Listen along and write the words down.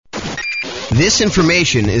This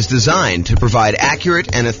information is designed to provide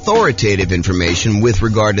accurate and authoritative information with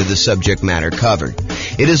regard to the subject matter covered.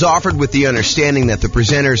 It is offered with the understanding that the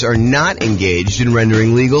presenters are not engaged in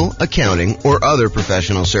rendering legal, accounting, or other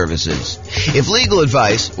professional services. If legal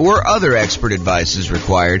advice or other expert advice is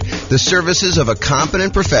required, the services of a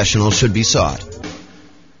competent professional should be sought.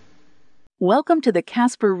 Welcome to the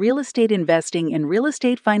Casper Real Estate Investing and Real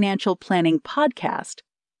Estate Financial Planning podcast.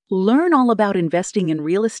 Learn all about investing in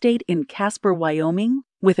real estate in Casper, Wyoming,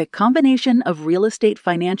 with a combination of real estate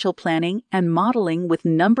financial planning and modeling with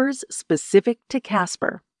numbers specific to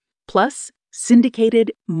Casper, plus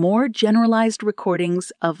syndicated, more generalized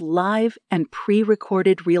recordings of live and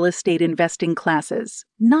pre-recorded real estate investing classes,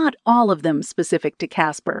 not all of them specific to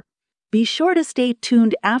Casper. Be sure to stay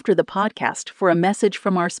tuned after the podcast for a message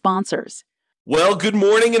from our sponsors. Well, good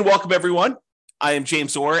morning and welcome, everyone. I am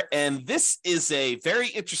James Orr, and this is a very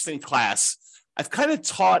interesting class. I've kind of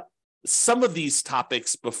taught some of these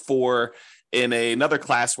topics before in another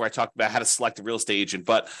class where I talked about how to select a real estate agent,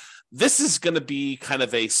 but this is going to be kind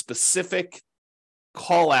of a specific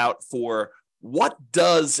call out for what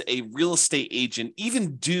does a real estate agent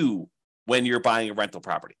even do when you're buying a rental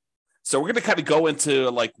property. So we're going to kind of go into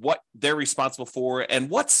like what they're responsible for and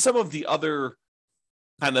what some of the other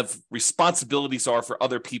kind of responsibilities are for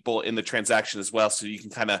other people in the transaction as well, so you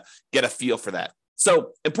can kind of get a feel for that.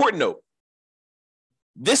 So, important note,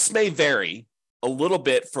 this may vary a little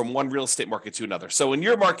bit from one real estate market to another. So in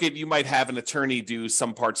your market, you might have an attorney do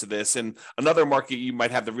some parts of this. In another market, you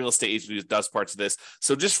might have the real estate agent who does parts of this.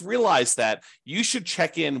 So just realize that you should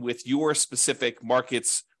check in with your specific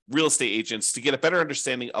market's real estate agents to get a better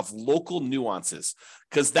understanding of local nuances,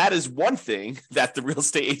 because that is one thing that the real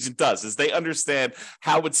estate agent does, is they understand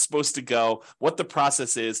how it's supposed to go, what the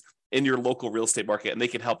process is in your local real estate market, and they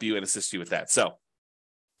can help you and assist you with that. So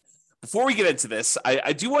before we get into this,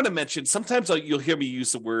 I do want to mention, sometimes you'll hear me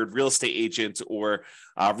use the word real estate agent or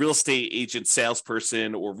real estate agent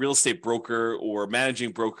salesperson or real estate broker or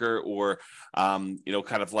managing broker or, kind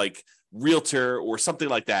of like realtor or something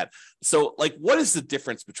like that. So like, what is the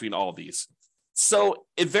difference between all of these? So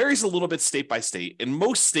it varies a little bit state by state. In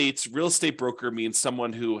most states, real estate broker means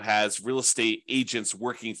someone who has real estate agents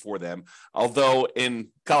working for them. Although in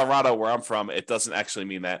Colorado, where I'm from, it doesn't actually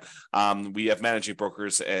mean that. We have managing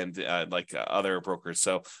brokers and other brokers.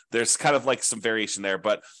 So there's kind of like some variation there.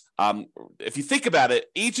 But if you think about it,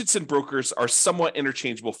 agents and brokers are somewhat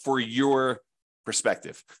interchangeable for your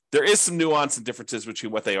perspective. There is some nuance and differences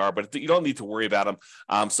between what they are, but you don't need to worry about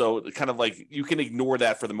them. So kind of like you can ignore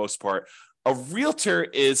that for the most part. A realtor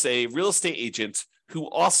is a real estate agent who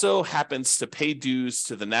also happens to pay dues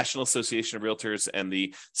to the National Association of Realtors and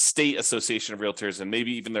the State Association of Realtors, and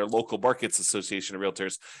maybe even their local markets association of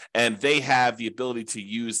realtors. And they have the ability to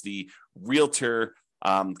use the realtor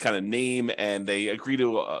kind of name, and they agree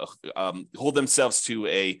to hold themselves to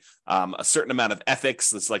a certain amount of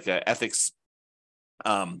ethics. It's like an ethics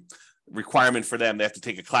requirement for them. They have to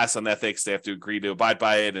take a class on ethics. They have to agree to abide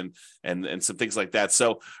by it and some things like that.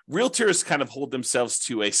 So realtors kind of hold themselves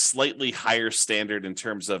to a slightly higher standard in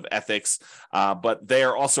terms of ethics, but they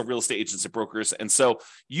are also real estate agents and brokers. And so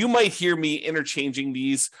you might hear me interchanging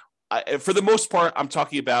these. For the most part, I'm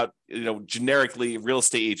talking about, generically real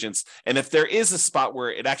estate agents. And if there is a spot where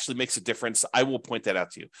it actually makes a difference, I will point that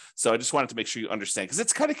out to you. So I just wanted to make sure you understand, because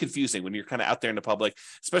it's kind of confusing when you're kind of out there in the public,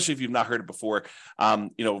 especially if you've not heard it before.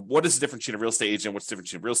 What is the difference between a real estate agent? What's the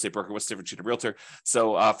difference between a real estate broker? What's the difference between a realtor?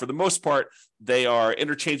 So for the most part, they are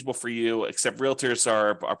interchangeable for you, except realtors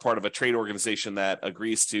are part of a trade organization that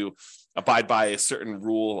agrees to abide by a certain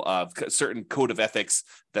rule, a certain code of ethics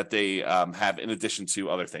that they have in addition to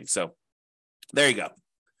other things. So there you go.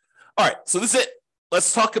 All right, so this is it.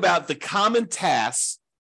 Let's talk about the common tasks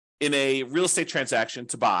in a real estate transaction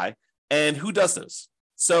to buy and who does those.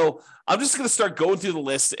 So I'm just going to start going through the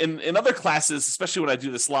list. In other classes, especially when I do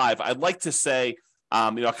this live, I'd like to say,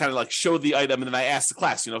 kind of like show the item, and then I ask the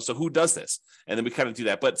class, so who does this? And then we kind of do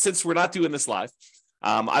that. But since we're not doing this live,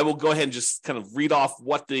 I will go ahead and just kind of read off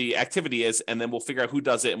what the activity is, and then we'll figure out who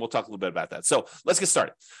does it, and we'll talk a little bit about that. So let's get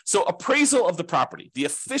started. So appraisal of the property, the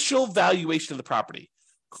official valuation of the property.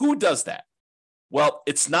 Who does that? Well,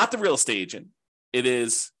 it's not the real estate agent. It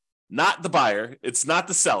is not the buyer. It's not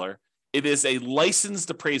the seller. It is a licensed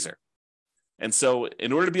appraiser. And so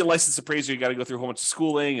in order to be a licensed appraiser, you got to go through a whole bunch of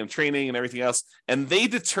schooling and training and everything else. And they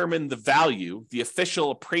determine the value, the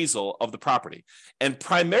official appraisal of the property. And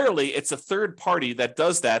primarily, it's a third party that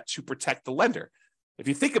does that to protect the lender. If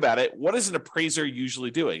you think about it, what is an appraiser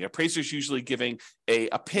usually doing? An appraiser is usually giving an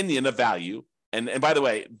opinion of value And by the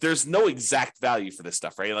way, there's no exact value for this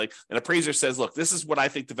stuff, right? Like an appraiser says, look, this is what I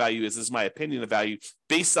think the value is. This is my opinion of value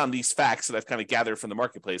based on these facts that I've kind of gathered from the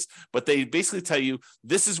marketplace. But they basically tell you,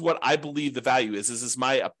 this is what I believe the value is. This is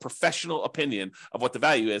my professional opinion of what the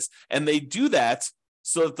value is. And they do that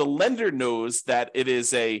so that the lender knows that it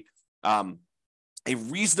is a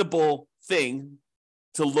reasonable thing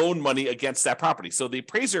to loan money against that property. So the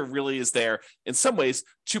appraiser really is there in some ways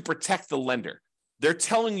to protect the lender. They're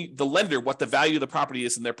telling the lender what the value of the property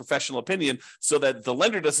is in their professional opinion, so that the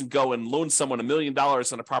lender doesn't go and loan someone $1 million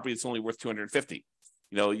on a property that's only worth $250,000.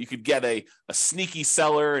 You could get a sneaky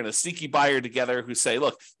seller and a sneaky buyer together who say,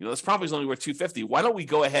 look, this property is only worth $250,000. Why don't we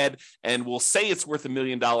go ahead and we'll say it's worth $1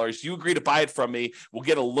 million. You agree to buy it from me. We'll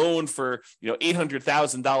get a loan for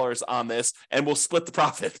 $800,000 on this, and we'll split the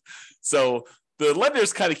profit. So the lender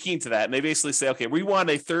is kind of keen to that. And they basically say, okay, we want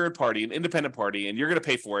a third party, an independent party, and you're going to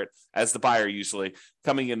pay for it as the buyer, usually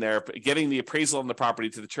coming in there, getting the appraisal on the property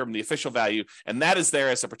to determine the official value. And that is there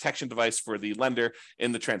as a protection device for the lender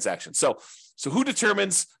in the transaction. So who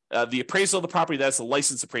determines the appraisal of the property? That's a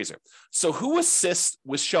licensed appraiser. So who assists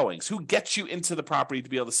with showings? Who gets you into the property to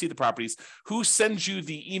be able to see the properties? Who sends you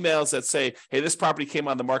the emails that say, hey, this property came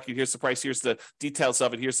on the market. Here's the price. Here's the details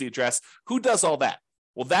of it. Here's the address. Who does all that?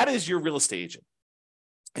 Well, that is your real estate agent.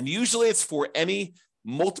 And usually it's for any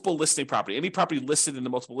multiple listing property, any property listed in the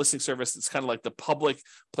multiple listing service. It's kind of like the public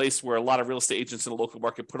place where a lot of real estate agents in a local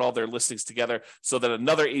market put all their listings together so that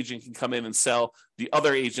another agent can come in and sell the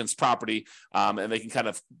other agent's property. And they can kind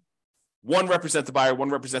of one represent the buyer, one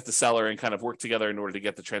represent the seller, and kind of work together in order to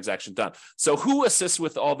get the transaction done. So who assists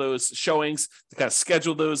with all those showings to kind of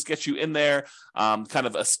schedule those, get you in there, kind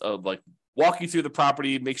of like walk you through the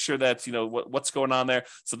property, make sure that what's going on there.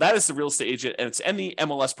 So that is the real estate agent, and it's any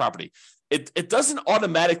MLS property. It doesn't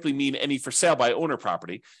automatically mean any for sale by owner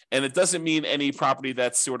property, and it doesn't mean any property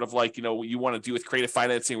that's sort of like what you want to do with creative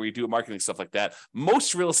financing, where you do marketing, stuff like that.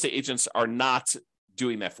 Most real estate agents are not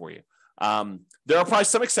doing that for you. There are probably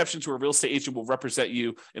some exceptions where a real estate agent will represent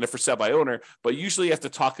you in a for sale by owner, but usually you have to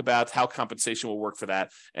talk about how compensation will work for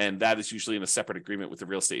that, and that is usually in a separate agreement with the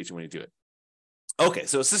real estate agent when you do it. Okay,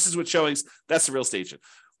 so assistance with showings, that's the real estate agent.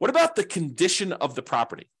 What about the condition of the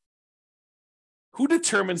property? Who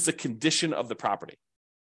determines the condition of the property?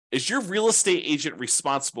 Is your real estate agent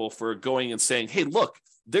responsible for going and saying, hey, look,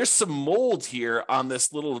 there's some mold here on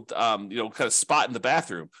this little, kind of spot in the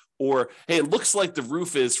bathroom? Or, hey, it looks like the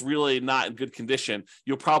roof is really not in good condition.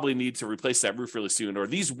 You'll probably need to replace that roof really soon. Or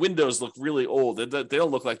these windows look really old. They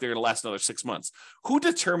don't look like they're going to last another 6 months. Who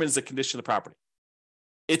determines the condition of the property?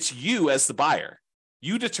 It's you as the buyer.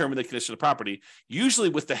 You determine the condition of the property, usually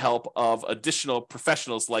with the help of additional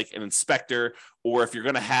professionals like an inspector, or if you're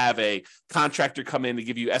going to have a contractor come in to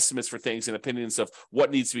give you estimates for things and opinions of what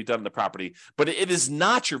needs to be done in the property. But it is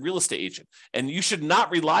not your real estate agent. And you should not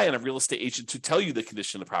rely on a real estate agent to tell you the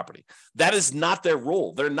condition of the property. That is not their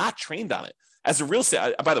role. They're not trained on it. As a real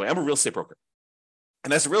estate, by the way, I'm a real estate broker.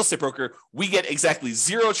 And as a real estate broker, we get exactly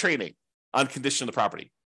zero training on condition of the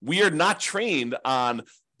property. We are not trained on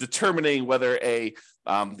determining whether a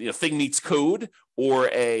thing meets code or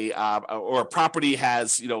a property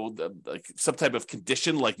has like some type of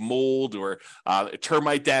condition like mold or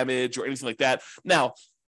termite damage or anything like that. Now,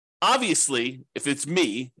 obviously, if it's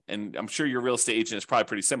me, and I'm sure your real estate agent is probably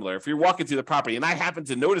pretty similar, if you're walking through the property and I happen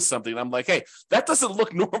to notice something, and I'm like, hey, that doesn't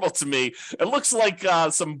look normal to me. It looks like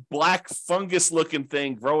some black fungus looking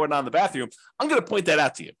thing growing on the bathroom. I'm going to point that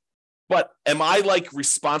out to you. But am I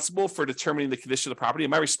responsible for determining the condition of the property?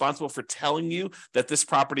 Am I responsible for telling you that this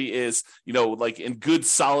property is, in good,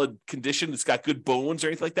 solid condition? It's got good bones or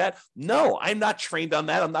anything like that? No, I'm not trained on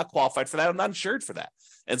that. I'm not qualified for that. I'm not insured for that.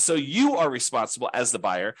 And so you are responsible as the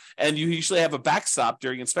buyer, and you usually have a backstop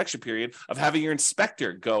during inspection period of having your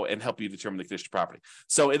inspector go and help you determine the condition of the property.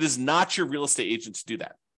 So it is not your real estate agent to do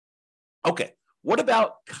that. Okay, what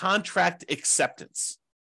about contract acceptance?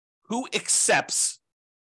 Who accepts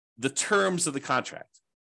the terms of the contract?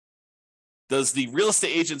 Does the real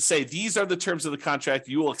estate agent say, these are the terms of the contract,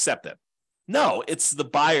 you will accept them? No, it's the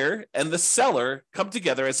buyer and the seller come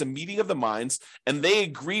together as a meeting of the minds, and they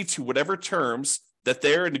agree to whatever terms that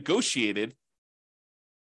they're negotiated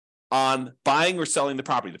on buying or selling the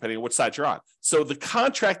property, depending on which side you're on. So the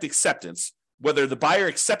contract acceptance, whether the buyer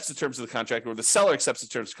accepts the terms of the contract or the seller accepts the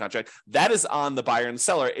terms of the contract, that is on the buyer and the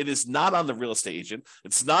seller. It is not on the real estate agent.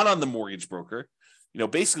 It's not on the mortgage broker.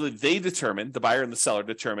 Basically they determine, the buyer and the seller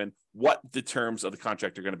determine what the terms of the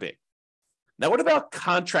contract are going to be. Now, what about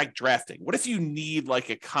contract drafting? What if you need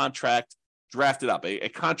a contract drafted up, a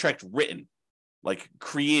contract written,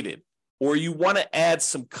 created, or you want to add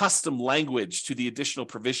some custom language to the additional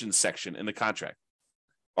provisions section in the contract?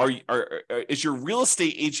 Is your real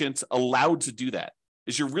estate agent allowed to do that?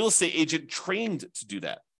 Is your real estate agent trained to do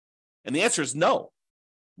that? And the answer is no.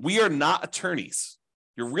 We are not attorneys.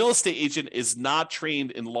 Your real estate agent is not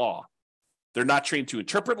trained in law. They're not trained to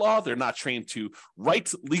interpret law. They're not trained to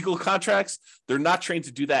write legal contracts. They're not trained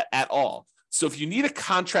to do that at all. So if you need a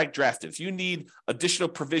contract drafted, if you need additional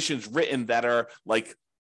provisions written that are like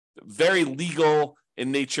very legal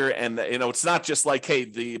in nature, and it's not just like, hey,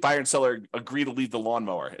 the buyer and seller agree to leave the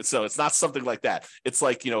lawnmower. So it's not something like that. It's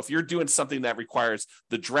like, if you're doing something that requires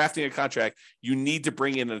the drafting of a contract, you need to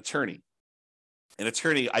bring in an attorney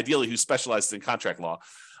ideally who specializes in contract law,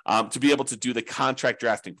 to be able to do the contract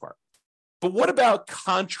drafting part. But what about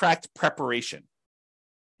contract preparation?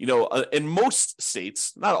 In most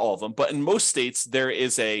states, not all of them, but in most states, there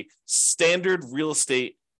is a standard real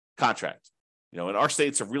estate contract. In our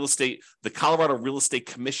state, it's the Colorado Real Estate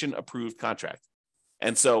Commission approved contract.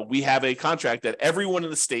 And so we have a contract that everyone in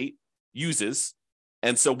the state uses.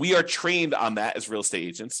 And so we are trained on that as real estate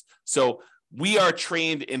agents. So we are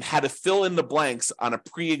trained in how to fill in the blanks on a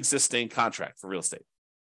pre-existing contract for real estate.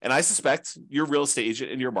 And I suspect your real estate agent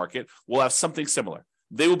in your market will have something similar.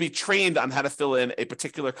 They will be trained on how to fill in a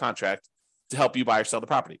particular contract to help you buy or sell the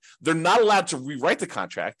property. They're not allowed to rewrite the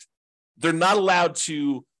contract. They're not allowed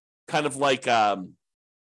to kind of like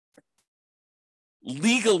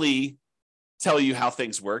legally tell you how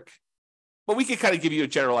things work. But we can kind of give you a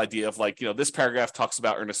general idea of like, this paragraph talks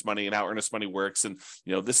about earnest money and how earnest money works. And,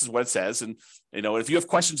 this is what it says. And, if you have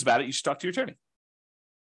questions about it, you should talk to your attorney.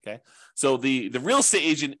 Okay. So the real estate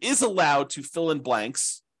agent is allowed to fill in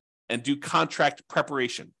blanks and do contract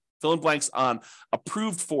preparation, fill in blanks on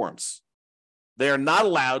approved forms. They are not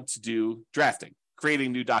allowed to do drafting,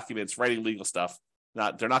 creating new documents, writing legal stuff.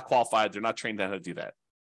 They're not qualified. They're not trained on how to do that.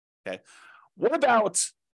 Okay. What about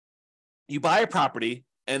you buy a property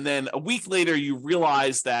and then a week later you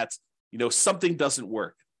realize that, something doesn't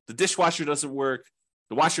work. The dishwasher doesn't work.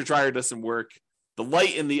 The washer dryer doesn't work. The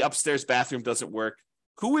light in the upstairs bathroom doesn't work.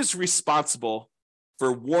 Who is responsible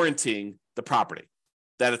for warranting the property?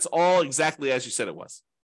 That it's all exactly as you said it was.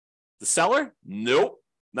 The seller? Nope,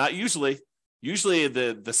 not usually. Usually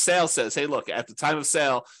the sale says, hey, look, at the time of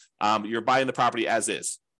sale, you're buying the property as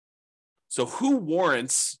is. So who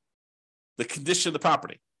warrants the condition of the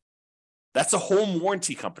property? That's a home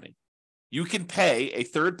warranty company. You can pay a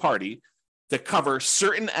third party to cover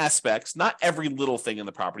certain aspects, not every little thing in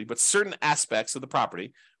the property, but certain aspects of the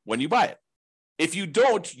property when you buy it. If you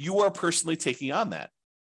don't, you are personally taking on that.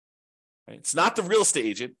 Right? It's not the real estate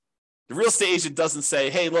agent. The real estate agent doesn't say,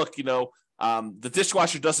 hey, look, the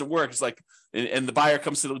dishwasher doesn't work. It's like, and the buyer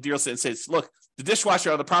comes to the dealer and says, look, the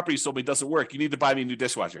dishwasher on the property you sold me doesn't work. You need to buy me a new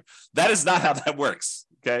dishwasher. That is not how that works.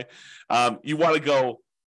 Okay. You want to go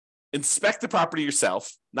inspect the property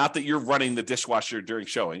yourself. Not that you're running the dishwasher during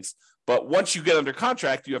showings, but once you get under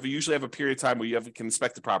contract, you usually have a period of time where you can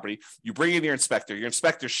inspect the property. You bring in your inspector. Your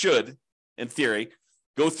inspector should, in theory,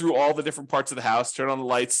 go through all the different parts of the house, turn on the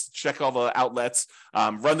lights, check all the outlets,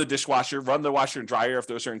 run the dishwasher, run the washer and dryer if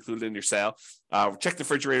those are included in your sale, check the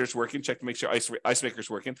refrigerator's working, check to make sure ice maker's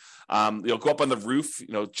working. Go up on the roof,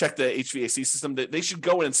 check the HVAC system. They should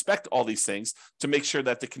go and inspect all these things to make sure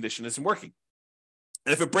that the condition isn't working.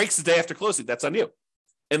 And if it breaks the day after closing, that's on you,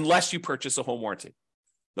 unless you purchase a home warranty.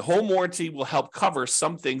 The home warranty will help cover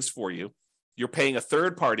some things for you. You're paying a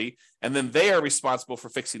third party, and then they are responsible for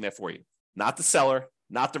fixing that for you. Not the seller,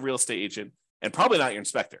 not the real estate agent, and probably not your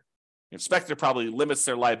inspector. Your inspector probably limits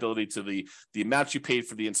their liability to the amount you paid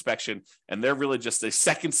for the inspection, and they're really just a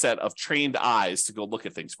second set of trained eyes to go look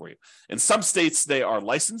at things for you. In some states, they are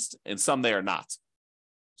licensed, and some they are not.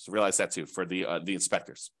 So realize that too for the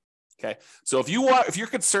inspectors. Okay, so if you're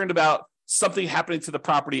concerned about something happening to the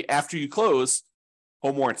property after you close,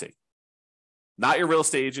 home warranty. Not your real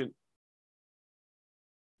estate agent,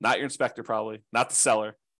 not your inspector probably, not the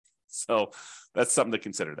seller. So that's something to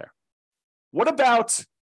consider there. What about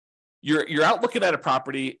you're out looking at a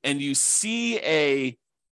property and you see a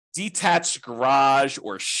detached garage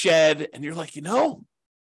or shed and you're like, the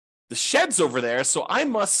shed's over there, so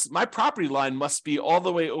my property line must be all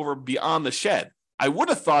the way over beyond the shed. I would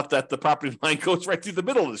have thought that the property line goes right through the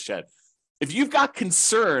middle of the shed. If you've got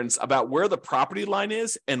concerns about where the property line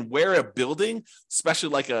is and where a building, especially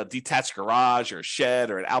like a detached garage or a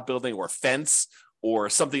shed or an outbuilding or a fence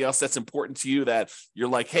or something else that's important to you, that you're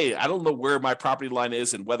like, hey, I don't know where my property line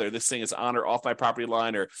is and whether this thing is on or off my property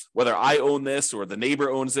line, or whether I own this or the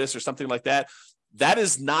neighbor owns this or something like that. That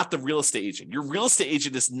is not the real estate agent. Your real estate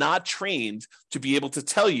agent is not trained to be able to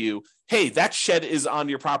tell you, hey, that shed is on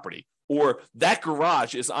your property, or that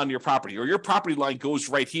garage is on your property, or your property line goes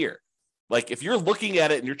right here. Like if you're looking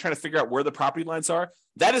at it and you're trying to figure out where the property lines are,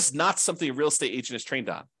 that is not something a real estate agent is trained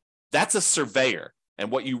on. That's a surveyor. And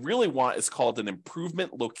what you really want is called an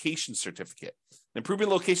improvement location certificate. An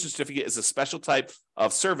improvement location certificate is a special type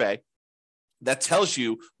of survey that tells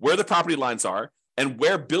you where the property lines are and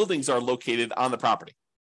where buildings are located on the property.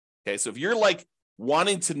 Okay, so if you're like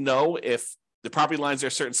wanting to know if the property lines are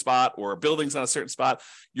a certain spot or a building's on a certain spot,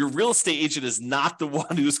 your real estate agent is not the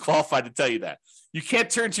one who's qualified to tell you that. You can't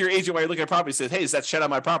turn to your agent while you're looking at property and say, hey, is that shed on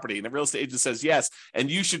my property? And the real estate agent says yes,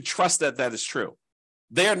 and you should trust that that is true.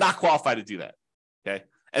 They are not qualified to do that. Okay.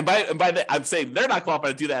 And by that, I'm saying they're not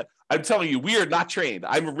qualified to do that. I'm telling you, we are not trained.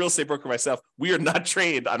 I'm a real estate broker myself. We are not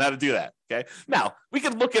trained on how to do that. Okay. Now, we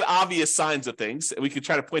can look at obvious signs of things and we can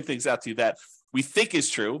try to point things out to you that we think is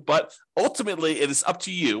true, but ultimately it is up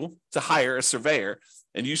to you to hire a surveyor.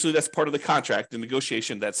 And usually that's part of the contract, the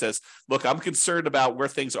negotiation that says, look, I'm concerned about where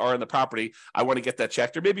things are in the property. I want to get that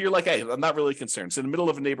checked. Or maybe you're like, hey, I'm not really concerned. It's in the middle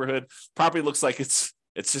of a neighborhood. Property looks like it's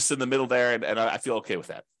just in the middle there. And I feel okay with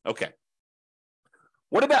that. Okay.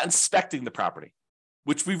 What about inspecting the property?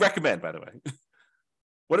 Which we recommend, by the way.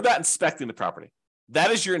 What about inspecting the property?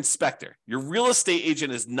 That is your inspector. Your real estate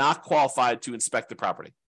agent is not qualified to inspect the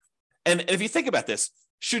property. And if you think about this,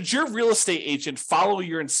 should your real estate agent follow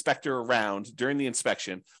your inspector around during the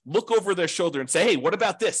inspection, look over their shoulder and say, hey, what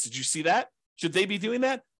about this? Did you see that? Should they be doing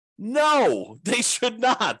that? No, they should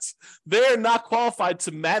not. They're not qualified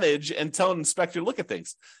to manage and tell an inspector to look at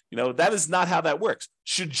things. That is not how that works.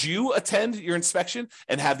 Should you attend your inspection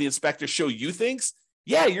and have the inspector show you things?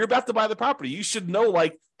 Yeah, you're about to buy the property. You should know,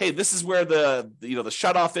 like, hey, this is where the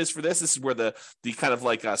shutoff is for this. This is where the kind of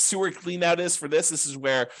like sewer clean out is for this. This is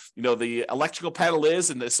where, the electrical panel is,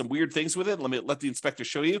 and there's some weird things with it. Let the inspector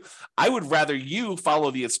show you. I would rather you follow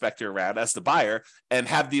the inspector around as the buyer and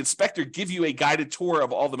have the inspector give you a guided tour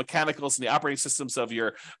of all the mechanicals and the operating systems of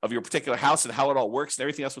your particular house and how it all works and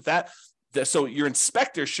everything else with that. So your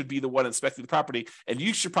inspector should be the one inspecting the property, and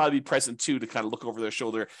you should probably be present too to kind of look over their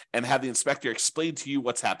shoulder and have the inspector explain to you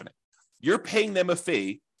what's happening. You're paying them a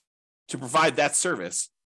fee to provide that service.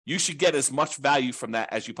 You should get as much value from that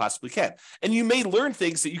as you possibly can. And you may learn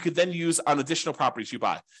things that you could then use on additional properties you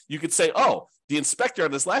buy. You could say, oh, the inspector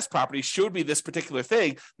on this last property showed me this particular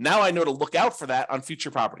thing. Now I know to look out for that on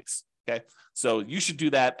future properties. Okay. So you should do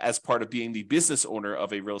that as part of being the business owner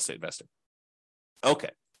of a real estate investor.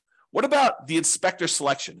 Okay. What about the inspector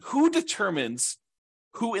selection? Who determines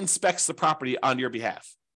who inspects the property on your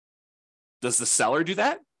behalf? Does the seller do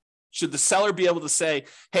that? Should the seller be able to say,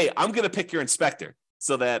 hey, I'm going to pick your inspector,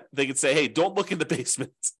 so that they can say, hey, don't look in the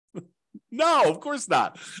basement? No, of course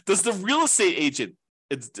not. Does the real estate agent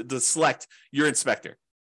select your inspector?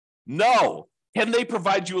 No. Can they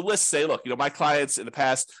provide you a list? Say, look, my clients in the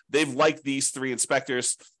past, they've liked these 3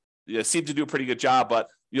 inspectors, seem to do a pretty good job, but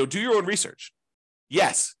do your own research.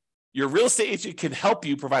 Yes. Your real estate agent can help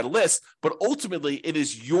you provide a list, but ultimately it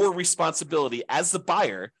is your responsibility as the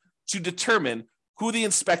buyer to determine who the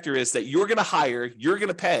inspector is that you're going to hire, you're going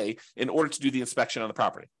to pay in order to do the inspection on the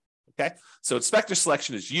property. Okay. So inspector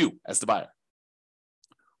selection is you as the buyer.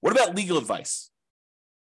 What about legal advice?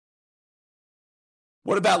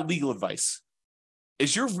 What about legal advice?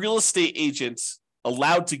 Is your real estate agent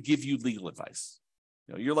allowed to give you legal advice?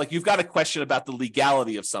 You're like, you've got a question about the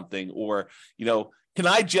legality of something, or, can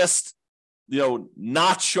I just,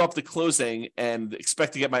 not show up to closing and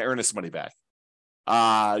expect to get my earnest money back?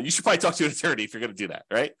 You should probably talk to an attorney if you're going to do that,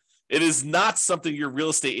 right? It is not something your real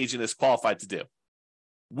estate agent is qualified to do.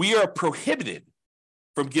 We are prohibited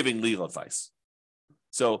from giving legal advice.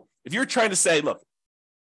 So if you're trying to say, look,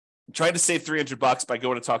 I'm trying to save $300 by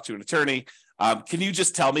going to talk to an attorney, can you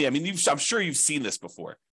just tell me? I mean, I'm sure you've seen this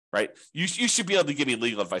before, right? You should be able to give me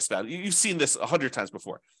legal advice about it. You've seen this 100 times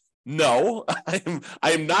before. No, I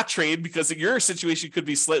am not trained, because your situation could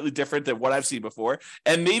be slightly different than what I've seen before.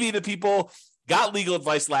 And maybe the people got legal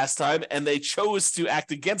advice last time and they chose to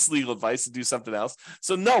act against legal advice and do something else.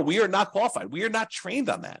 So no, we are not qualified. We are not trained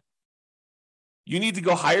on that. You need to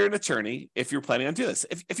go hire an attorney if you're planning on doing this.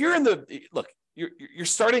 If you're you're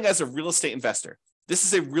starting as a real estate investor. This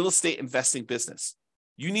is a real estate investing business.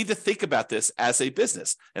 You need to think about this as a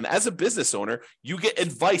business. And as a business owner, you get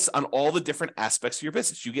advice on all the different aspects of your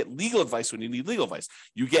business. You get legal advice when you need legal advice.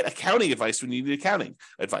 You get accounting advice when you need accounting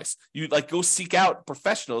advice. You go seek out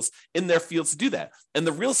professionals in their fields to do that. And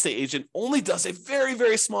the real estate agent only does a very,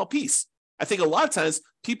 very small piece. I think a lot of times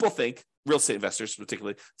people think, real estate investors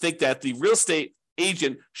particularly, think that the real estate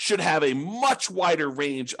agent should have a much wider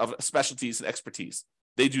range of specialties and expertise.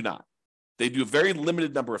 They do not. They do a very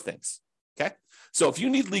limited number of things. Okay. So if you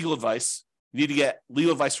need legal advice, you need to get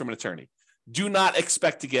legal advice from an attorney. do not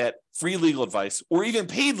expect to get free legal advice or even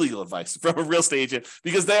paid legal advice from a real estate agent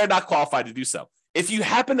because they are not qualified to do so. If you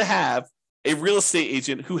happen to have a real estate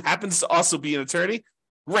agent who happens to also be an attorney,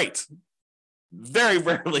 great. Very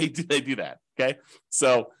rarely do they do that, okay?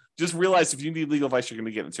 So just realize if you need legal advice, you're going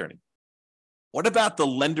to get an attorney. What about the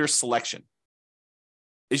lender selection?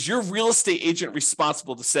 Is your real estate agent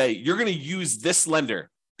responsible to say, you're going to use this lender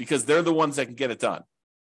because they're the ones that can get it done?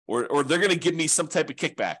 Or they're going to give me some type of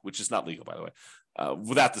kickback, which is not legal, by the way,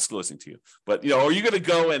 without disclosing to you. But, are you going to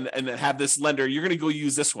go and have this lender, you're going to go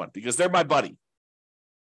use this one because they're my buddy?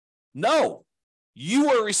 No, you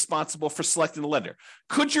are responsible for selecting the lender.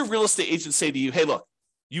 Could your real estate agent say to you, hey, look,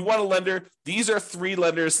 you want a lender? These are 3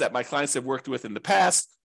 lenders that my clients have worked with in the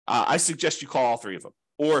past. I suggest you call all 3 of them.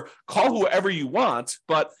 Or call whoever you want,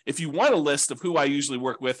 but if you want a list of who I usually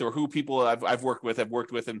work with or who people I've worked with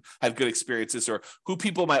and had good experiences, or who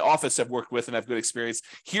people in my office have worked with and have good experience,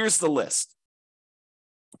 here's the list.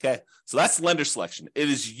 Okay, so that's lender selection. It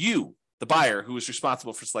is you, the buyer, who is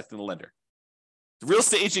responsible for selecting the lender. The real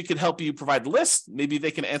estate agent can help you provide the list. Maybe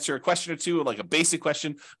they can answer a question or two, like a basic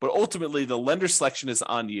question, but ultimately the lender selection is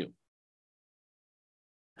on you.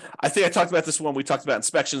 I think I talked about this when we talked about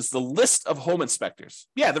inspections, the list of home inspectors.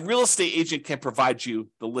 Yeah, the real estate agent can provide you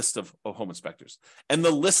the list of home inspectors and the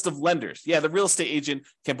list of lenders. Yeah, the real estate agent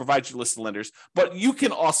can provide you a list of lenders, but you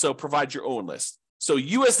can also provide your own list. So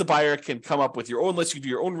you as the buyer can come up with your own list. You do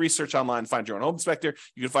your own research online, find your own home inspector.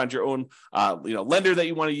 You can find your own lender that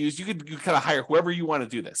you want to use. You kind of hire whoever you want to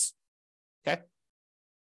do this. Okay.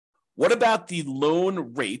 What about the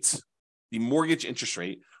loan rate, the mortgage interest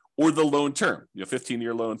rate, or the loan term,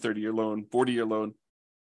 15-year loan, 30-year loan, 40-year loan?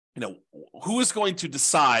 Who is going to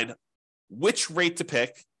decide which rate to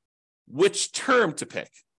pick, which term to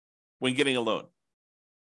pick when getting a loan?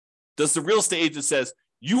 Does the real estate agent says,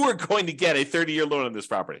 you are going to get a 30-year loan on this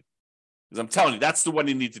property? Because I'm telling you, that's the one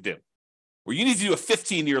you need to do. Or you need to do a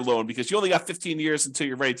 15-year loan because you only got 15 years until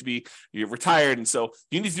you're retired. And so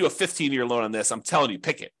you need to do a 15-year loan on this. I'm telling you,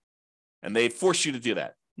 pick it. And they force you to do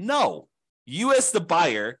that. No, you as the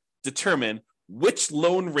buyer determine which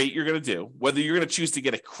loan rate you're going to do, whether you're going to choose to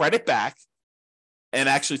get a credit back and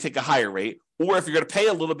actually take a higher rate, or if you're going to pay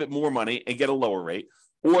a little bit more money and get a lower rate,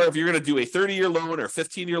 or if you're going to do a 30-year loan or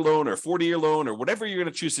 15-year loan or 40-year loan or whatever you're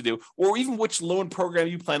going to choose to do, or even which loan program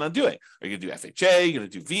you plan on doing. Are you going to do FHA? You're going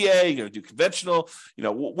to do VA? You're going to do conventional?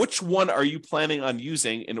 Which one are you planning on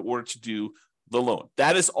using in order to do the loan?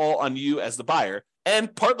 That is all on you as the buyer,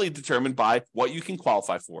 and partly determined by what you can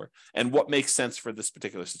qualify for and what makes sense for this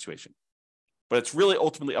particular situation. But it's really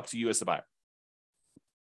ultimately up to you as the buyer.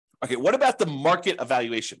 Okay, what about the market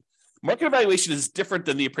evaluation? Market evaluation is different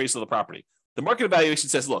than the appraisal of the property. The market evaluation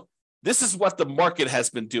says, look, this is what the market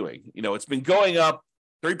has been doing. It's been going up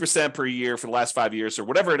 3% per year for the last 5 years or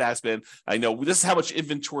whatever it has been. I know this is how much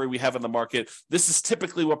inventory we have in the market. This is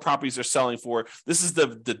typically what properties are selling for. This is the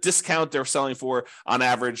discount they're selling for on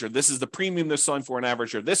average, or this is the premium they're selling for on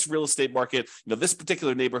average, or this real estate market, this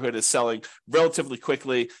particular neighborhood is selling relatively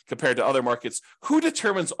quickly compared to other markets. Who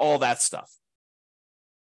determines all that stuff?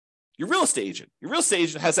 Your real estate agent. Your real estate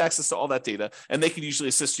agent has access to all that data, and they can usually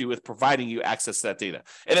assist you with providing you access to that data.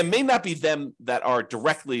 And it may not be them that are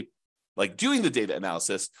directly doing the data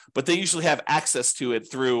analysis, but they usually have access to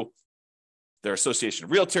it through their association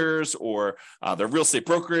of realtors or their real estate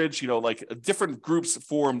brokerage. Different groups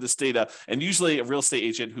form this data, and usually a real estate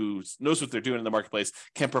agent who knows what they're doing in the marketplace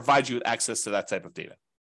can provide you with access to that type of data.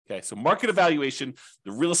 Okay, so market evaluation,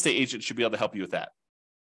 the real estate agent should be able to help you with that.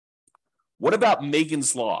 What about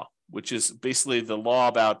Megan's Law, which is basically the law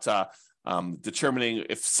about determining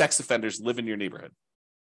if sex offenders live in your neighborhood?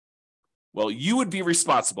 Well, you would be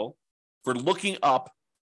responsible for looking up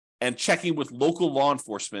and checking with local law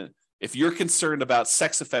enforcement if you're concerned about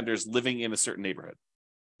sex offenders living in a certain neighborhood.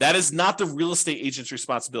 That is not the real estate agent's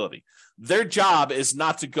responsibility. Their job is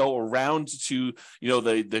not to go around to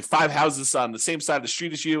the 5 houses on the same side of the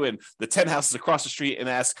street as you and the 10 houses across the street and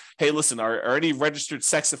ask, hey, listen, are any registered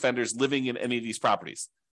sex offenders living in any of these properties?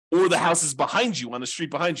 Or the houses behind you, on the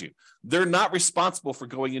street behind you. They're not responsible for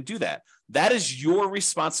going and do that. That is your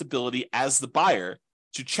responsibility as the buyer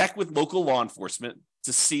to check with local law enforcement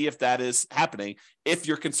to see if that is happening, if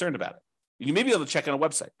you're concerned about it. You may be able to check on a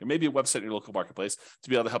website. There may be a website in your local marketplace to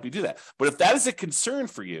be able to help you do that. But if that is a concern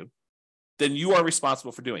for you, then you are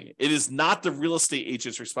responsible for doing it. It is not the real estate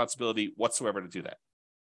agent's responsibility whatsoever to do that.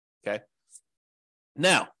 Okay?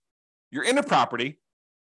 Now, you're in a property,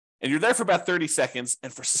 and you're there for about 30 seconds,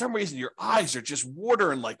 and for some reason, your eyes are just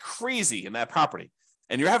watering like crazy in that property.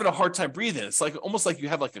 and you're having a hard time breathing. It's like almost like you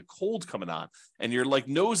have like a cold coming on, and your like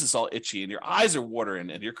nose is all itchy and your eyes are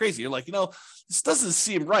watering and you're crazy. You're like, this doesn't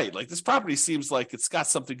seem right. Like this property seems like it's got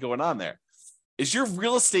something going on there. Is your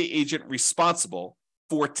real estate agent responsible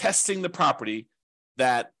for testing the property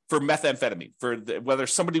for methamphetamine, whether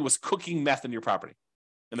somebody was cooking meth in your property,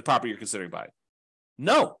 in the property you're considering buying?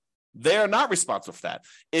 No, they are not responsible for that.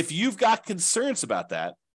 If you've got concerns about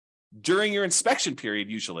that during your inspection period,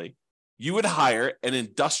 usually you would hire an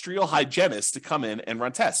industrial hygienist to come in and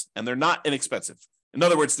run tests, and they're not inexpensive. In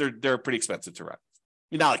other words, they're pretty expensive to run. I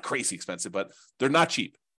mean, not like crazy expensive, but they're not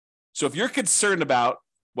cheap. So if you're concerned about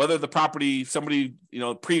whether the property, somebody,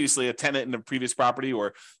 previously a tenant in the previous property,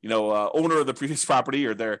 or, owner of the previous property,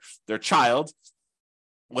 or their child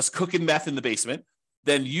was cooking meth in the basement,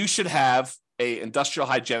 then you should have a industrial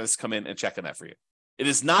hygienist come in and check on that for you. It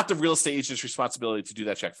is not the real estate agent's responsibility to do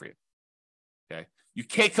that check for you. Okay. You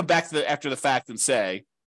can't come back after the fact and say,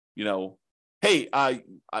 hey,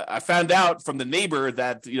 I found out from the neighbor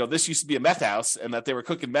that, this used to be a meth house and that they were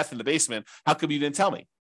cooking meth in the basement. How come you didn't tell me?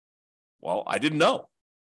 Well, I didn't know.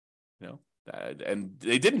 And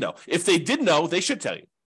they didn't know. If they did know, they should tell you,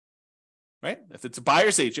 right? If it's a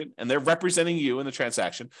buyer's agent and they're representing you in the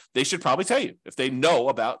transaction, they should probably tell you if they know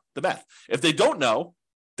about the meth. If they don't know,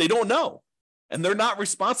 they don't know. And they're not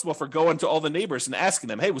responsible for going to all the neighbors and asking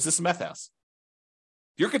them, hey, was this a meth house?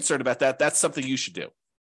 If you're concerned about that, that's something you should do.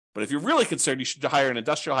 But if you're really concerned, you should hire an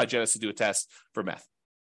industrial hygienist to do a test for meth.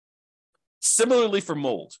 Similarly for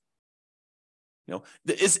mold.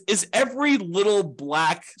 Is every little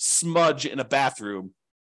black smudge in a bathroom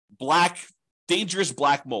dangerous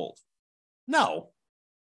black mold? No.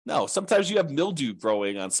 Sometimes you have mildew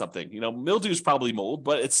growing on something. Mildew is probably mold,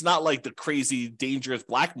 but it's not like the crazy dangerous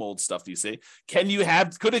black mold stuff you see. Could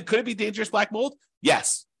it be dangerous black mold?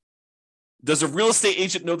 Yes. Does a real estate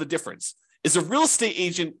agent know the difference? Is a real estate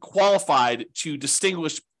agent qualified to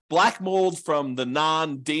distinguish black mold from the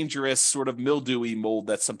non-dangerous sort of mildewy mold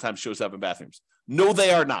that sometimes shows up in bathrooms? No,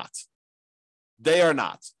 they are not. They are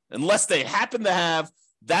not. Unless they happen to have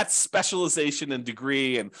that specialization and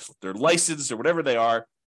degree and they're licensed or whatever they are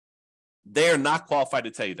not qualified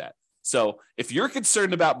to tell you that. So if you're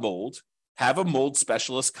concerned about mold, have a mold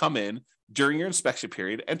specialist come in during your inspection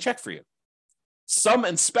period and check for you. Some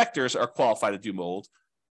inspectors are qualified to do mold.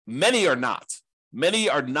 Many are not. Many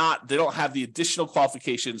are not. They don't have the additional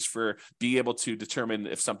qualifications for being able to determine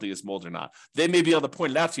if something is mold or not. They may be able to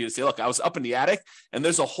point it out to you and say, look, I was up in the attic and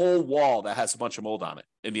there's a whole wall that has a bunch of mold on it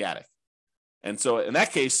in the attic. And so in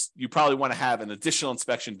that case, you probably want to have an additional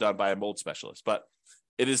inspection done by a mold specialist, but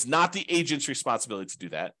it is not the agent's responsibility to do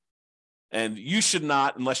that. And you should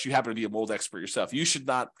not, unless you happen to be a mold expert yourself, you should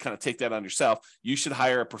not kind of take that on yourself. You should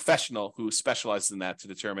hire a professional who specializes in that to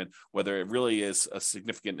determine whether it really is a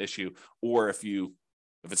significant issue or if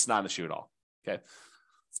it's not an issue at all. Okay.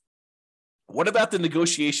 What about the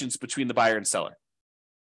negotiations between the buyer and seller?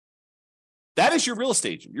 That is your real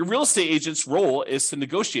estate agent. Your real estate agent's role is to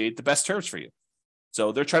negotiate the best terms for you.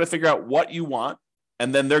 So they're trying to figure out what you want,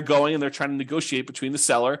 and then they're going and they're trying to negotiate between the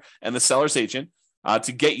seller and the seller's agent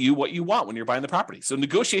to get you what you want when you're buying the property. So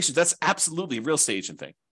negotiations, that's absolutely a real estate agent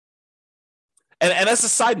thing. And as a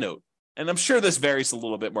side note, and I'm sure this varies a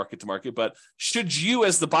little bit market to market, but should you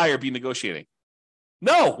as the buyer be negotiating?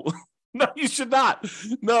 No, no, you should not.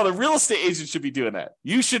 No, the real estate agent should be doing that.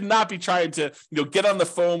 You should not be trying to get on the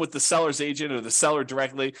phone with the seller's agent or the seller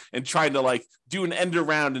directly and trying to do an end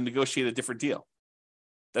around and negotiate a different deal.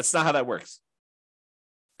 That's not how that works.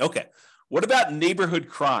 Okay, what about neighborhood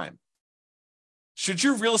crime? Should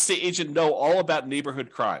your real estate agent know all about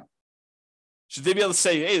neighborhood crime? Should they be able to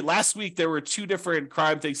say, hey, last week there were 2 different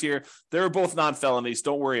crime things here. They were both non-felonies.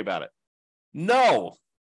 Don't worry about it. No,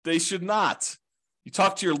 they should not. You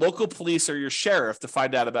talk to your local police or your sheriff to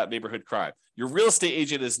find out about neighborhood crime. Your real estate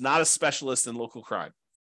agent is not a specialist in local crime.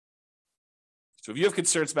 So if you have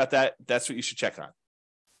concerns about that, that's what you should check on.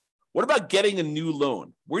 What about getting a new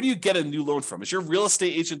loan? Where do you get a new loan from? Is your real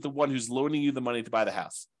estate agent the one who's loaning you the money to buy the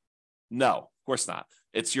house? No, of course not.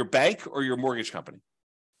 It's your bank or your mortgage company.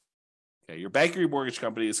 Okay, your bank or your mortgage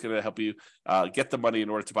company is going to help you get the money in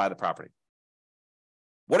order to buy the property.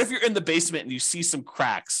 What if you're in the basement and you see some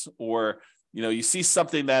cracks, or you see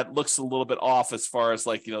something that looks a little bit off as far as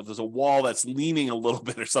there's a wall that's leaning a little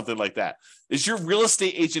bit or something like that? Is your real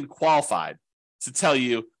estate agent qualified to tell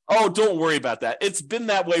you, oh, don't worry about that, it's been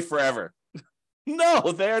that way forever?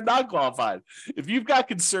 No, they are not qualified. If you've got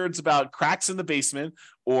concerns about cracks in the basement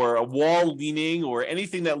or a wall leaning or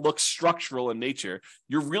anything that looks structural in nature,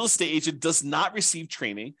 your real estate agent does not receive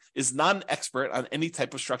training, is not an expert on any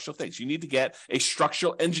type of structural things. You need to get a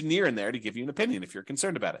structural engineer in there to give you an opinion if you're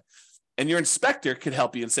concerned about it. And your inspector could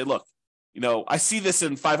help you and say, look, I see this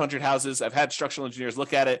in 500 houses. I've had structural engineers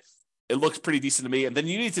look at it. It looks pretty decent to me. And then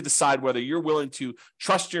you need to decide whether you're willing to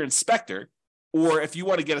trust your inspector, or if you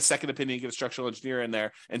want to get a second opinion, get a structural engineer in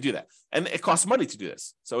there and do that. And it costs money to do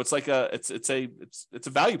this. So it's like it's a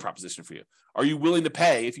value proposition for you. Are you willing to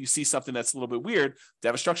pay if you see something that's a little bit weird to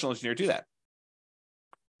have a structural engineer do that?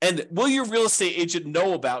 And will your real estate agent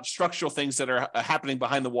know about structural things that are happening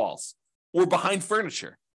behind the walls or behind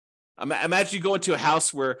furniture? Imagine you go into a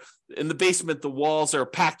house where in the basement, the walls are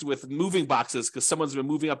packed with moving boxes because someone's been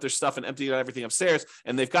moving up their stuff and emptying out everything upstairs,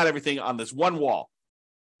 and they've got everything on this one wall.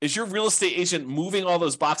 Is your real estate agent moving all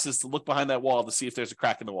those boxes to look behind that wall to see if there's a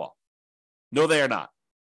crack in the wall? No, they are not.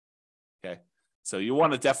 Okay. So you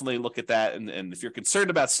want to definitely look at that. And if you're concerned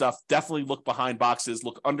about stuff, definitely look behind boxes,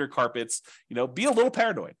 look under carpets, be a little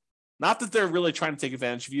paranoid. Not that they're really trying to take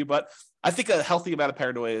advantage of you, but I think a healthy amount of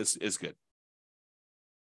paranoia is good.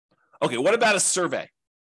 Okay, what about a survey?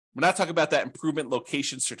 We're not talking about that improvement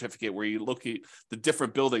location certificate where you locate the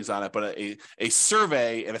different buildings on it, but a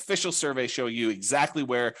survey, an official survey showing you exactly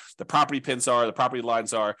where the property pins are, the property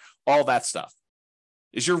lines are, all that stuff.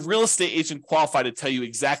 Is your real estate agent qualified to tell you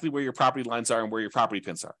exactly where your property lines are and where your property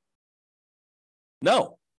pins are?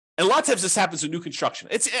 No. And a lot of times this happens with new construction.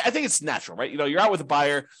 I think it's natural, right? You're out with a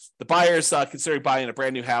buyer. The buyer's considering buying a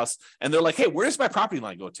brand new house, and they're like, hey, where does my property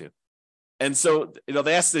line go to? And so,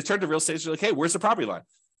 they turn to real estate agent, like, hey, where's the property line?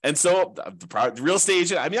 And so the real estate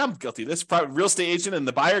agent, I'm guilty of this, real estate agent and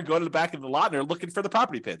the buyer go to the back of the lot and they're looking for the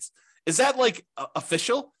property pins. Is that like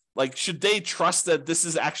official? Like, should they trust that this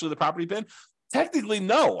is actually the property pin? Technically,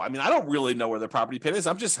 no. I don't really know where the property pin is.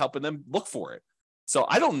 I'm just helping them look for it. So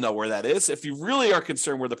I don't know where that is. If you really are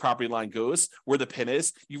concerned where the property line goes, where the pin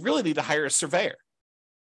is, you really need to hire a surveyor.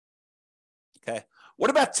 Okay. What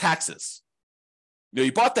about taxes?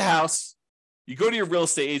 You bought the house. You go to your real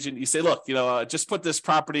estate agent, you say, look, just put this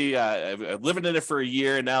property, I'm living in it for a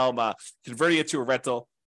year, and now I'm converting it to a rental.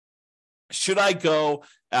 Should I go?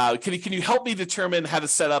 Can you help me determine how to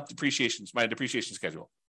set up my depreciation schedule?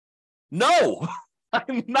 No, I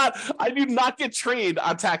do not get trained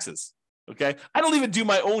on taxes. Okay. I don't even do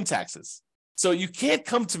my own taxes. So you can't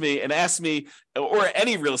come to me and ask me, or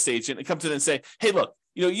any real estate agent, and come to them and say, hey, look,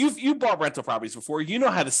 you bought rental properties before. You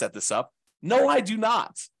know how to set this up. No, I do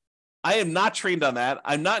not. I am not trained on that.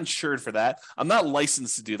 I'm not insured for that. I'm not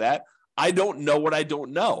licensed to do that. I don't know what I don't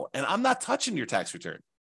know. And I'm not touching your tax return.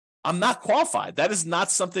 I'm not qualified. That is not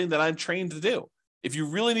something that I'm trained to do. If you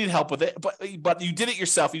really need help with it, but you did it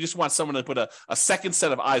yourself, you just want someone to put a second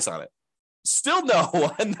set of eyes on it. Still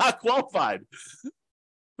no, I'm not qualified.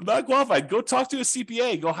 I'm not qualified. Go talk to a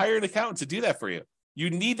CPA. Go hire an accountant to do that for you. You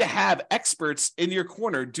need to have experts in your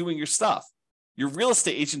corner doing your stuff. Your real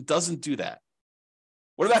estate agent doesn't do that.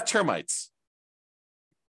 What about termites?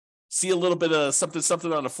 See a little bit of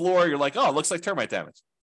something on the floor. You're like, oh, it looks like termite damage.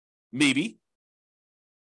 Maybe.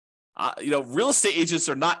 Real estate agents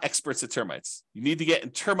are not experts at termites. You need to get a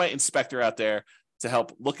termite inspector out there to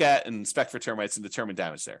help look at and inspect for termites and determine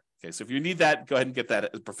damage there. Okay, so if you need that, go ahead and get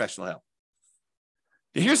that as professional help.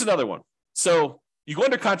 Here's another one. So you go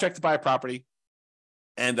under contract to buy a property.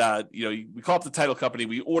 And, we call up the title company.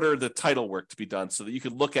 We order the title work to be done so that you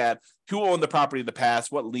can look at who owned the property in the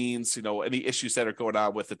past, what liens, any issues that are going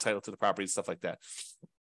on with the title to the property, stuff like that.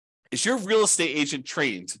 Is your real estate agent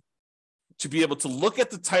trained to be able to look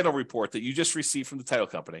at the title report that you just received from the title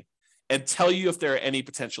company and tell you if there are any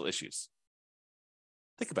potential issues?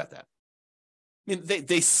 Think about that.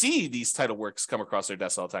 They see these title works come across their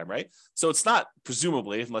desk all the time, right? So it's not,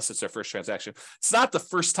 presumably, unless it's their first transaction, it's not the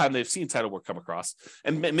first time they've seen title work come across.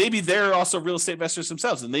 And maybe they're also real estate investors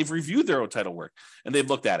themselves, and they've reviewed their own title work, and they've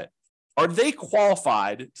looked at it. Are they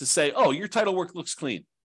qualified to say, oh, your title work looks clean?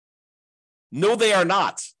 No, they are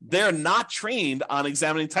not. They're not trained on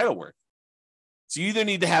examining title work. So you either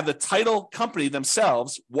need to have the title company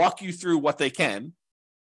themselves walk you through what they can,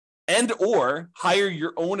 and or hire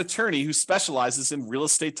your own attorney who specializes in real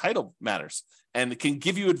estate title matters and can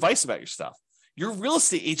give you advice about your stuff. Your real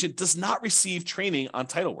estate agent does not receive training on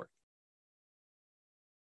title work.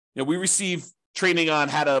 We receive training on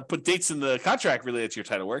how to put dates in the contract related to your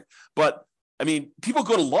title work, but people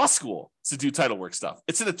go to law school to do title work stuff.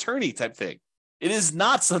 It's an attorney type thing. It is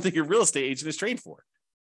not something your real estate agent is trained for.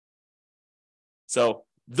 So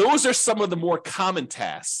those are some of the more common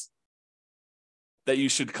tasks that you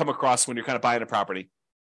should come across when you're kind of buying a property.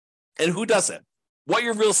 And who doesn't? What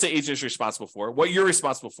your real estate agent is responsible for, what you're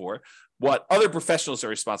responsible for, what other professionals are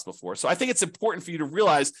responsible for. So I think it's important for you to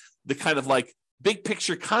realize the kind of like big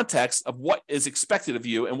picture context of what is expected of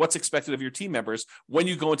you and what's expected of your team members when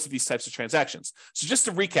you go into these types of transactions. So just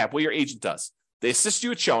to recap what your agent does. They assist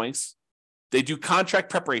you with showings. They do contract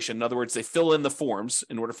preparation. In other words, they fill in the forms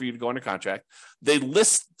in order for you to go under contract. They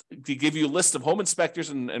give you a list of home inspectors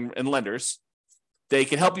and lenders. They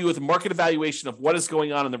can help you with market evaluation of what is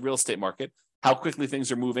going on in the real estate market, how quickly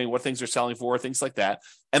things are moving, what things are selling for, things like that.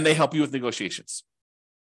 And they help you with negotiations.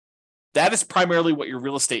 That is primarily what your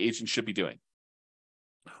real estate agent should be doing,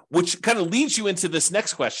 which kind of leads you into this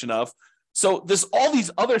next question of, so there's all these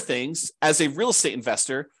other things as a real estate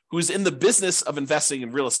investor who's in the business of investing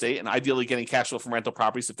in real estate and ideally getting cash flow from rental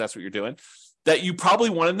properties, if that's what you're doing, that you probably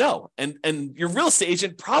want to know. And your real estate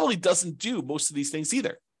agent probably doesn't do most of these things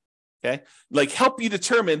either. Okay. Like help you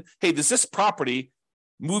determine, hey, does this property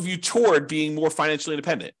move you toward being more financially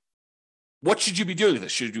independent? What should you be doing with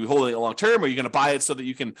this? Should you be holding it long term? Or are you going to buy it so that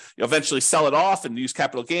you can eventually sell it off and use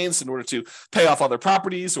capital gains in order to pay off other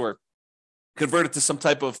properties or convert it to some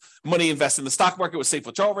type of money invest in the stock market with safe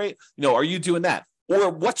withdrawal rate? Are you doing that? Or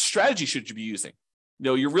what strategy should you be using?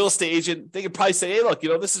 Your real estate agent, they could probably say, hey, look,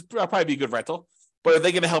 this is probably be a good rental. But are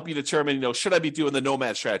they going to help you determine, should I be doing the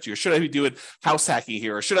nomad strategy, or should I be doing house hacking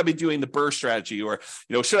here, or should I be doing the BRRRR strategy, or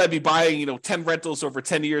should I be buying 10 rentals over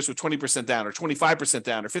 10 years with 20% down, or 25%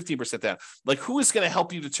 down, or 15% down? Like, who is going to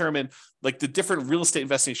help you determine like the different real estate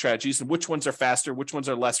investing strategies and which ones are faster, which ones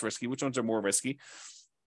are less risky, which ones are more risky?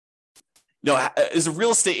 Is a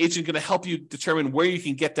real estate agent going to help you determine where you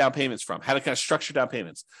can get down payments from, how to kind of structure down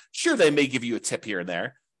payments? Sure, they may give you a tip here and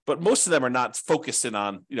there, but most of them are not focused in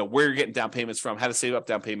on, where you're getting down payments from, how to save up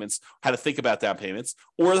down payments, how to think about down payments,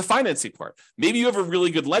 or the financing part. Maybe you have a really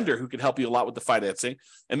good lender who can help you a lot with the financing,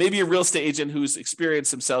 and maybe a real estate agent who's experienced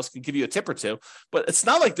themselves can give you a tip or two, but it's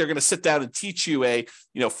not like they're going to sit down and teach you a,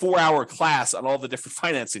 4-hour class on all the different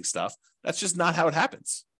financing stuff. That's just not how it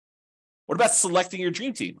happens. What about selecting your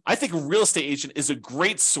dream team? I think a real estate agent is a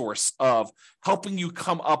great source of helping you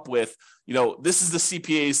come up with, this is the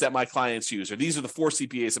CPAs that my clients use, or these are the 4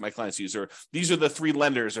 CPAs that my clients use, or these are the 3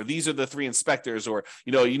 lenders, or these are the 3 inspectors, or,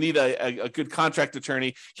 you need a good contract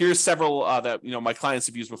attorney. Here's several that, my clients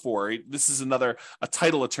have used before. This is a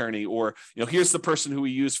title attorney, or, here's the person who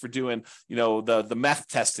we use for doing, the meth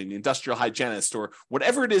testing, the industrial hygienist, or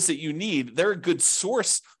whatever it is that you need. They're a good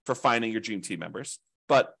source for finding your dream team members.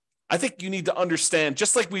 But I think you need to understand,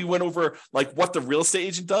 just like we went over like what the real estate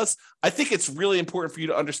agent does, I think it's really important for you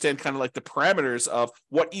to understand kind of like the parameters of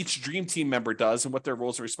what each dream team member does and what their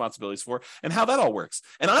roles and responsibilities for and how that all works.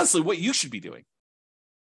 And honestly, what you should be doing,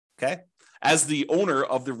 okay, as the owner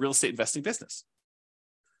of the real estate investing business.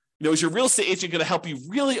 Is your real estate agent going to help you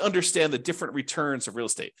really understand the different returns of real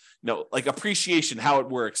estate? Like appreciation, how it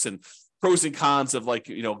works, and pros and cons of like,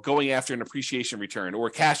 going after an appreciation return,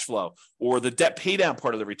 or cash flow, or the debt pay down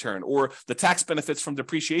part of the return, or the tax benefits from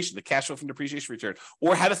depreciation, the cash flow from depreciation return,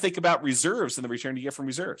 or how to think about reserves and the return you get from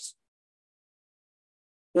reserves.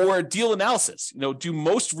 Or deal analysis. Do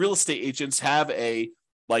most real estate agents have a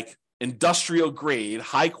like industrial grade,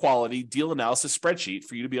 high quality deal analysis spreadsheet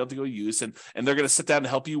for you to be able to go use, and they're going to sit down and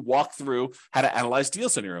help you walk through how to analyze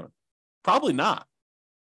deals on your own? Probably not.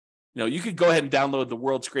 You could go ahead and download the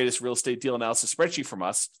world's greatest real estate deal analysis spreadsheet from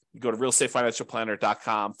us. You go to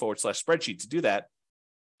realestatefinancialplanner.com/spreadsheet to do that.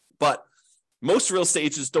 But most real estate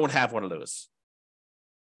agents don't have one of those.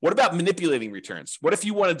 What about manipulating returns? What if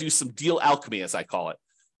you want to do some deal alchemy, as I call it?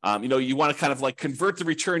 You want to kind of like convert the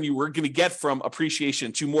return you were going to get from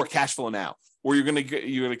appreciation to more cash flow now, or you're going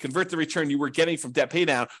to convert the return you were getting from debt pay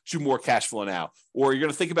down to more cash flow now, or you're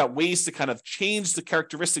going to think about ways to kind of change the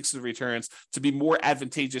characteristics of the returns to be more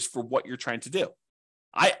advantageous for what you're trying to do.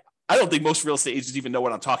 I don't think most real estate agents even know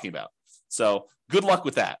what I'm talking about. So good luck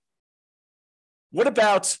with that. What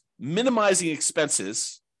about minimizing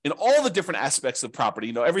expenses in all the different aspects of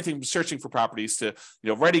property? Everything from searching for properties to,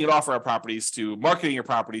 writing an offer on properties, to marketing your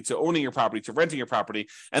property, to owning your property, to renting your property,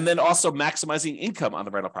 and then also maximizing income on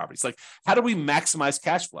the rental properties. Like, how do we maximize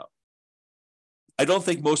cash flow? I don't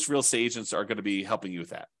think most real estate agents are going to be helping you with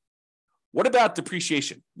that. What about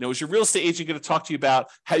depreciation? Is your real estate agent going to talk to you about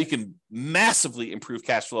how you can massively improve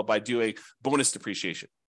cash flow by doing bonus depreciation?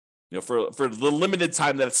 For the limited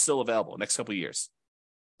time that it's still available, next couple of years?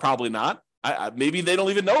 Probably not. Maybe they don't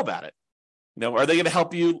even know about it. Are they going to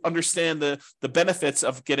help you understand the benefits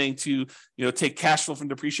of getting to, take cash flow from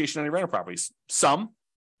depreciation on your rental properties? Some.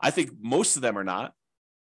 I think most of them are not.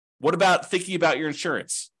 What about thinking about your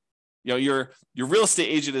insurance? Your real estate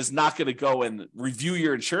agent is not going to go and review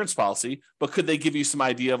your insurance policy, but could they give you some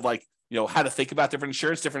idea of like, how to think about different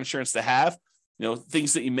insurance to have,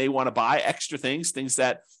 things that you may want to buy, extra things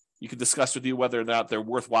that you could discuss with you whether or not they're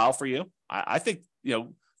worthwhile for you. I think,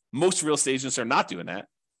 most real estate agents are not doing that.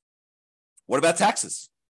 What about taxes?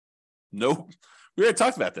 No, we already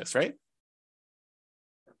talked about this, right?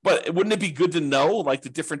 But wouldn't it be good to know like the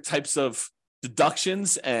different types of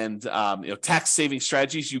deductions and tax saving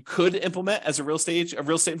strategies you could implement as a real estate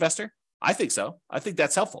investor? I think so. I think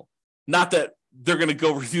that's helpful. Not that they're going to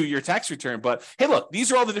go review your tax return, but hey, look,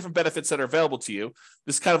 these are all the different benefits that are available to you.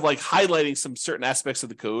 This kind of like highlighting some certain aspects of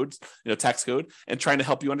the code, tax code, and trying to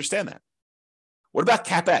help you understand that. What about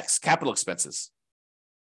CapEx, capital expenses?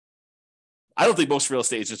 I don't think most real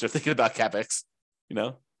estate agents are thinking about CapEx,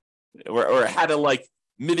 or how to like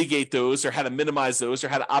mitigate those, or how to minimize those, or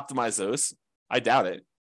how to optimize those. I doubt it.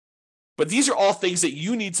 But these are all things that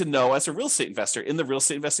you need to know as a real estate investor in the real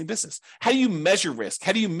estate investing business. How do you measure risk?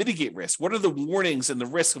 How do you mitigate risk? What are the warnings and the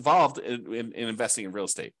risks involved in investing in real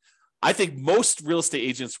estate? I think most real estate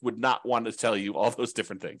agents would not want to tell you all those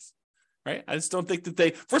different things, right? I just don't think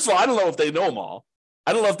that first of all, I don't know if they know them all.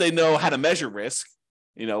 I don't know if they know how to measure risk.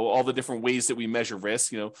 All the different ways that we measure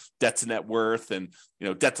risk, debt to net worth and,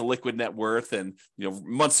 debt to liquid net worth and,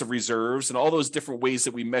 months of reserves and all those different ways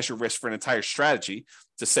that we measure risk for an entire strategy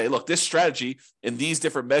to say, look, this strategy in these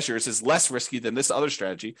different measures is less risky than this other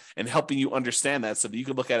strategy, and helping you understand that so that you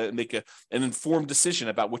can look at it and make an informed decision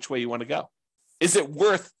about which way you want to go. Is it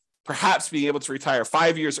worth perhaps being able to retire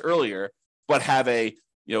 5 years earlier, but have a,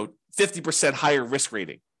 50% higher risk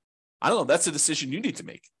rating? I don't know. That's a decision you need to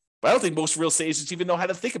make. But I don't think most real estate agents even know how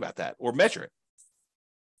to think about that or measure it.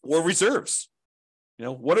 Or reserves.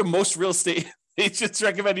 What do most real estate agents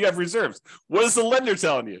recommend you have reserves? What is the lender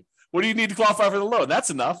telling you? What do you need to qualify for the loan?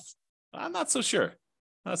 That's enough. I'm not so sure.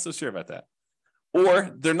 Not so sure about that.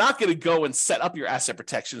 Or they're not going to go and set up your asset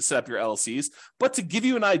protection, set up your LLCs, but to give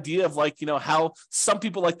you an idea of how some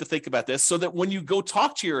people like to think about this, so that when you go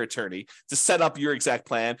talk to your attorney to set up your exact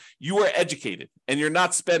plan, you are educated and you're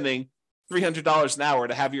not spending $300 an hour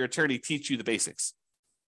to have your attorney teach you the basics.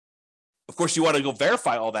 Of course, you want to go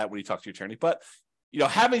verify all that when you talk to your attorney, but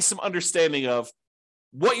having some understanding of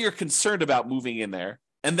what you're concerned about moving in there,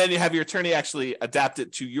 and then you have your attorney actually adapt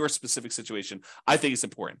it to your specific situation, I think is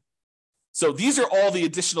important. So these are all the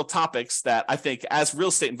additional topics that I think as real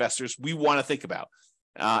estate investors, we want to think about.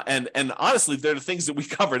 And honestly, they're the things that we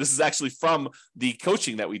cover. This is actually from the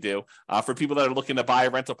coaching that we do for people that are looking to buy a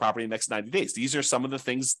rental property in the next 90 days. These are some of the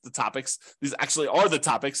things, the topics. These actually are the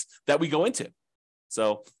topics that we go into.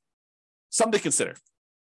 So something to consider.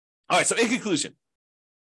 All right. So in conclusion,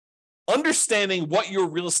 understanding what your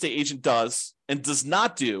real estate agent does and does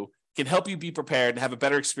not do can help you be prepared and have a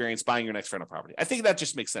better experience buying your next rental property. I think that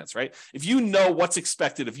just makes sense, right? If you know what's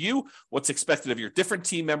expected of you, what's expected of your different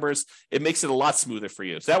team members, it makes it a lot smoother for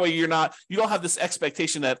you. So that way you don't have this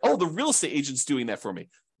expectation that, the real estate agent's doing that for me.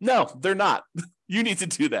 No, they're not. You need to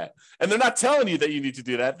do that. And they're not telling you that you need to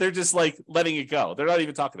do that. They're just like letting it go. They're not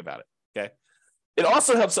even talking about it, okay? It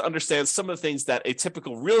also helps to understand some of the things that a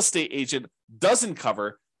typical real estate agent doesn't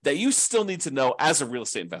cover that you still need to know as a real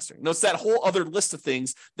estate investor. It's that whole other list of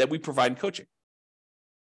things that we provide in coaching.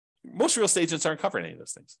 Most real estate agents aren't covering any of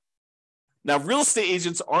those things. Now, real estate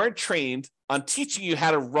agents aren't trained on teaching you how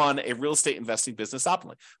to run a real estate investing business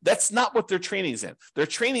optimally. That's not what their training is in. Their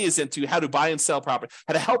training is into how to buy and sell property,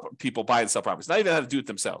 how to help people buy and sell properties, not even how to do it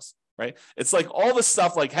themselves, right? It's like all the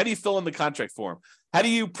stuff like, how do you fill in the contract form? How do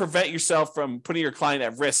you prevent yourself from putting your client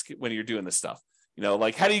at risk when you're doing this stuff?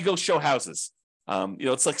 Like how do you go show houses?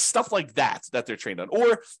 It's like stuff like that they're trained on.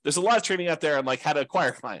 Or there's a lot of training out there on like how to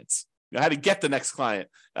acquire clients, how to get the next client.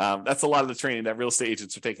 That's a lot of the training that real estate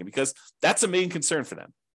agents are taking because that's a main concern for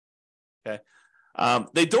them. Okay.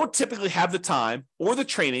 They don't typically have the time or the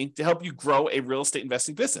training to help you grow a real estate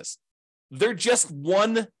investing business. They're just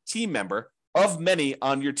one team member of many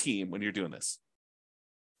on your team when you're doing this.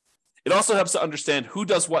 It also helps to understand who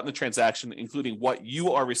does what in the transaction, including what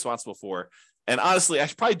you are responsible for. And honestly, I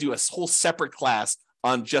should probably do a whole separate class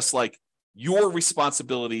on just like your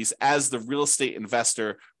responsibilities as the real estate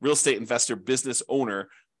investor business owner,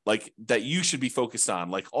 like that you should be focused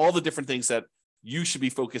on, like all the different things that you should be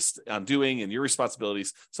focused on doing and your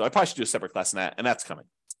responsibilities. So I probably should do a separate class on that, and that's coming.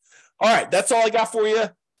 All right, that's all I got for you.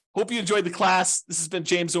 Hope you enjoyed the class. This has been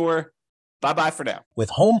James Orr. Bye-bye for now.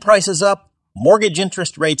 With home prices up, mortgage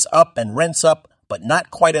interest rates up, and rents up, but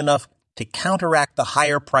not quite enough to counteract the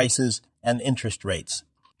higher prices and interest rates,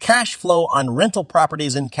 cash flow on rental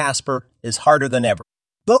properties in Casper is harder than ever.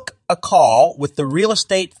 Book a call with the Real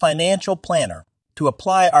Estate Financial Planner to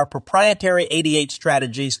apply our proprietary 88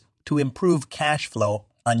 strategies to improve cash flow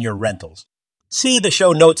on your rentals. See the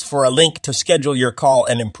show notes for a link to schedule your call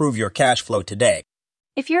and improve your cash flow today.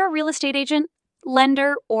 If you're a real estate agent,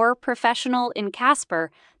 lender, or professional in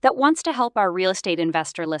Casper that wants to help our real estate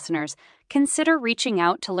investor listeners, consider reaching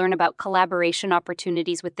out to learn about collaboration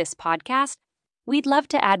opportunities with this podcast. We'd love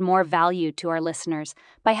to add more value to our listeners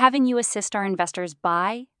by having you assist our investors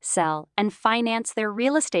buy, sell, and finance their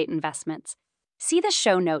real estate investments. See the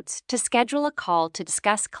show notes to schedule a call to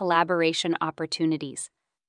discuss collaboration opportunities.